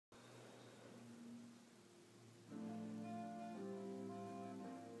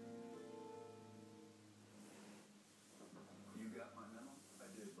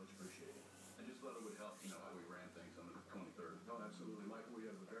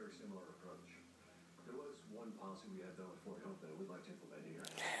one policy we have down at Fort Hope that I would like to implement here.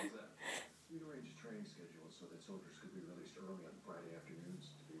 What's that? We'd arrange a training schedule so that soldiers could be released early on Friday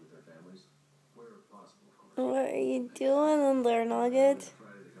afternoons to be with their families, where possible, of course. What are you doing in there, Nugget?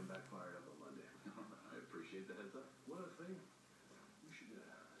 Friday they come back fired up on Monday. I appreciate the heads up. One other thing, we should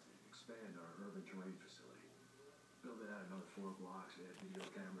expand our urban terrain facility. Build it out another 4 blocks, add video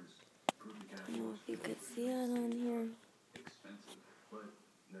cameras, improve the I don't know cameras. if you could see it on here. Expensive, but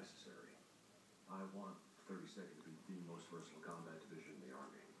necessary. I want 32nd to be the most versatile combat division in the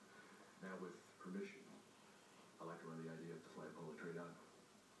Army. Now, with permission, I'd like to run the idea of the flagpole trade on.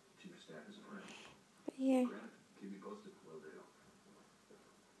 Chief of Staff is a friend. Right here. Granted, keep me posted. Will do. Okay,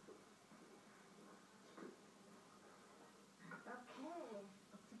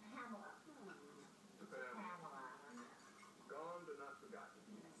 up to Pamela. To Pamela. Gone but not forgotten.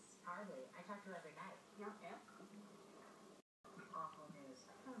 Yes, hardly. I talk to her every night. Yep. Awful news.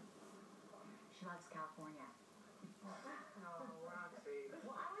 She loves California. Oh, Roxy.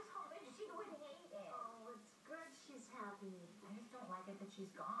 Well, I was hoping she would hate it. Oh, it's good she's happy. I just don't like it that she's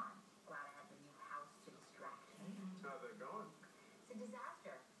gone. Glad I have the new house to distract me. How's that going? It's a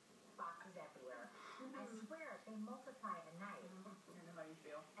disaster. Boxes everywhere. I swear, they multiply in a night. I know how you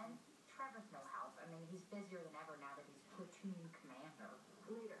feel. And Trevor's no help. I mean, he's busier than ever now that he's platoon commander.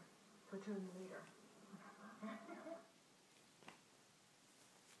 Leader. Platoon leader.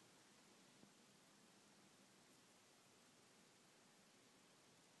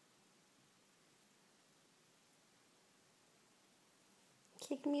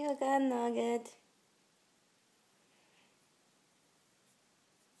 Kick me again, Nugget.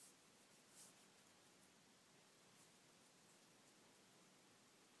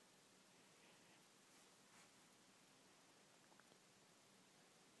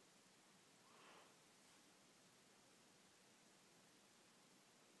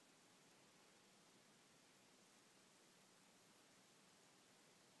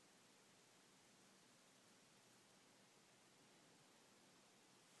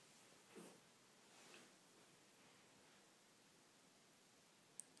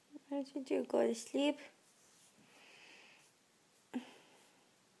 What did you do? Go to sleep?